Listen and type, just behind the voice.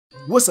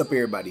What's up,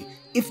 everybody?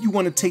 If you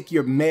want to take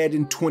your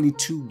Madden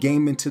 22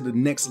 gaming to the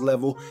next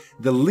level,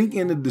 the link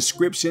in the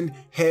description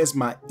has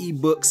my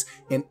ebooks,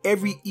 and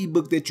every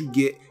ebook that you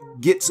get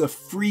gets a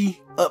free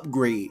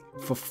upgrade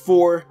for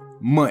 4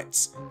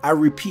 months. I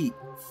repeat,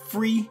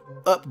 free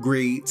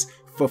upgrades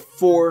for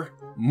 4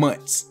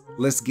 months.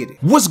 Let's get it.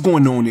 What's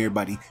going on,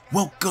 everybody?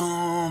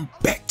 Welcome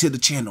back to the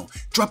channel.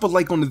 Drop a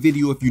like on the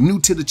video if you're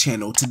new to the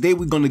channel. Today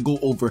we're going to go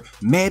over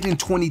Madden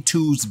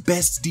 22's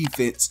best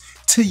defense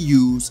to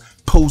use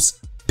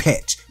post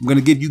patch. I'm going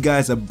to give you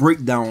guys a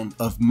breakdown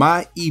of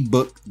my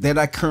ebook that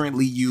I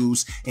currently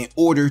use in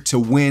order to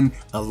win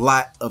a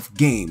lot of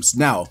games.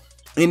 Now,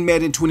 in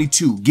Madden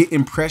 22,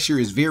 getting pressure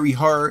is very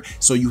hard,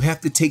 so you have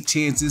to take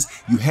chances,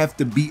 you have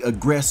to be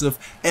aggressive,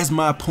 as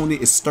my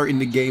opponent is starting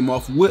the game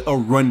off with a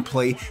run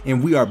play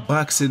and we are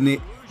boxing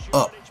it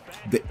up.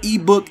 The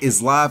ebook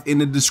is live in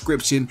the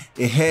description.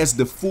 It has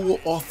the full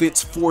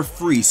offense for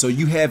free, so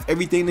you have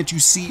everything that you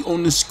see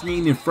on the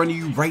screen in front of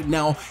you right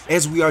now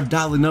as we are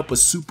dialing up a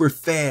super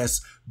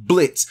fast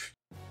blitz.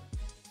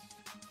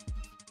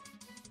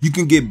 You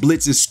can get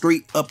blitzes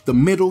straight up the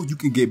middle, you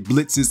can get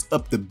blitzes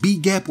up the B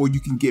gap, or you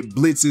can get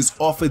blitzes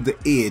off of the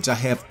edge. I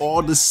have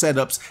all the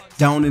setups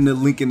down in the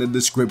link in the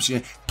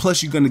description.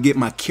 Plus, you're going to get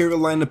my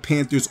Carolina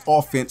Panthers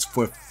offense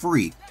for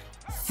free.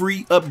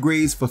 Free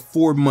upgrades for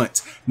 4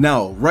 months.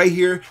 Now, right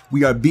here,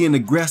 we are being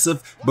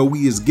aggressive, but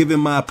we is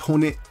giving my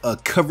opponent a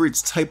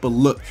coverage type of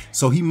look.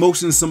 So he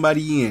motions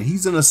somebody in.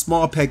 He's in a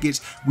small package.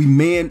 We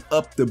man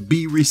up the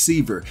B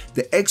receiver.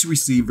 The X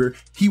receiver,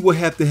 he will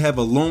have to have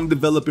a long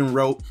developing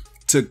route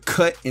to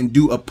cut and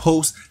do a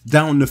post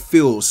down the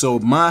field. So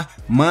my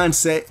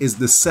mindset is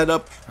to set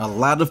up a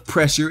lot of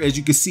pressure. As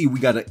you can see, we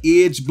got an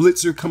edge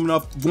blitzer coming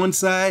off one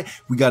side,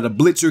 we got a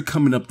blitzer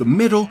coming up the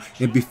middle,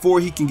 and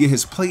before he can get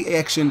his play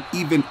action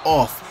even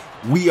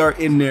off, we are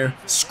in there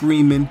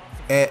screaming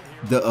at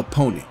the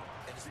opponent.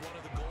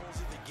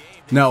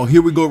 Now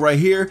here we go right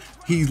here.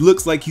 He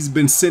looks like he's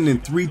been sending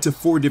 3 to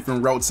 4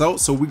 different routes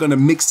out, so we're gonna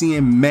mix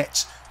in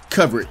match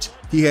coverage.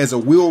 He has a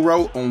wheel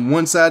route on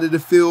one side of the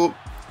field,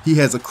 he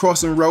has a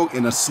crossing route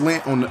and a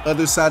slant on the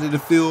other side of the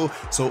field.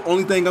 So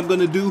only thing I'm going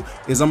to do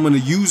is I'm going to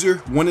use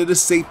one of the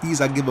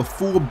safeties. I give a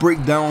full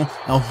breakdown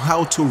on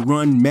how to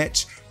run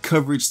match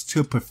coverage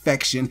to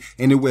perfection,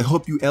 and it will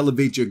help you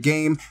elevate your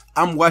game.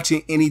 I'm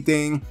watching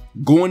anything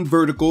going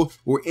vertical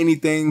or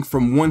anything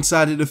from one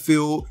side of the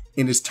field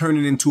and it's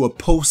turning into a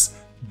post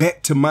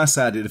back to my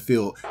side of the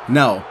field.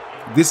 Now,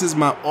 this is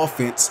my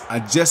offense. I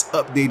just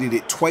updated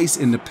it twice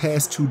in the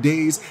past 2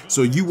 days.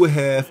 So you will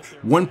have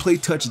 1 play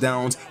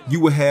touchdowns. You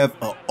will have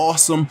an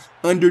awesome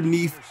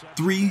underneath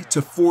 3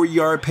 to 4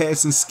 yard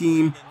passing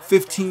scheme,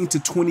 15 to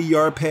 20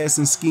 yard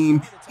passing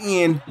scheme,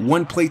 and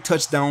 1 play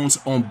touchdowns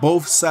on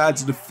both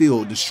sides of the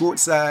field. The short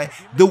side,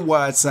 the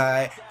wide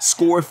side,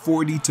 score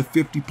 40 to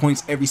 50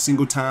 points every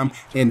single time.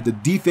 And the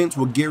defense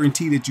will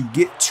guarantee that you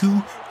get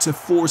 2 to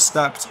 4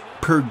 stops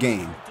per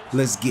game.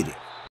 Let's get it.